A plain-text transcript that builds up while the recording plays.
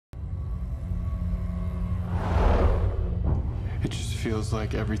feels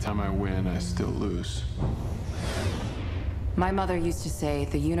like every time I win, I still lose. My mother used to say,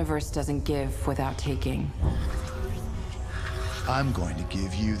 the universe doesn't give without taking. I'm going to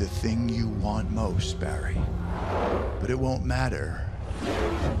give you the thing you want most, Barry. But it won't matter,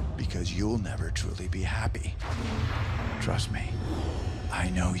 because you'll never truly be happy. Trust me, I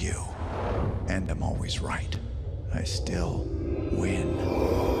know you, and I'm always right. I still win.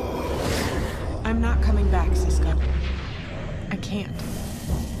 I'm not coming back, Cisco. I can't.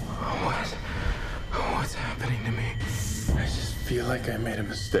 What's happening to me? I just feel like I made a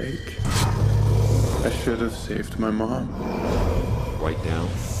mistake. I should have saved my mom. Right now,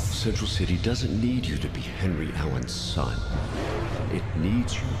 Central City doesn't need you to be Henry Allen's son. It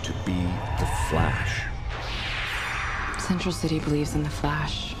needs you to be the Flash. Central City believes in the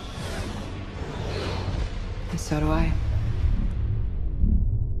Flash. And so do I.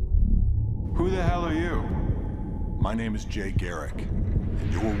 Who the hell are you? My name is Jay Garrick,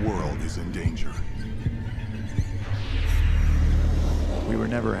 and your world is in danger. We were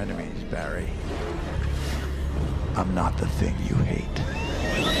never enemies, Barry. I'm not the thing you hate.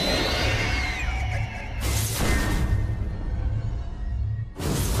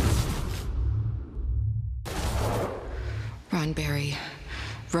 Run, Barry.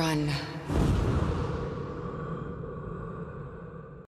 Run.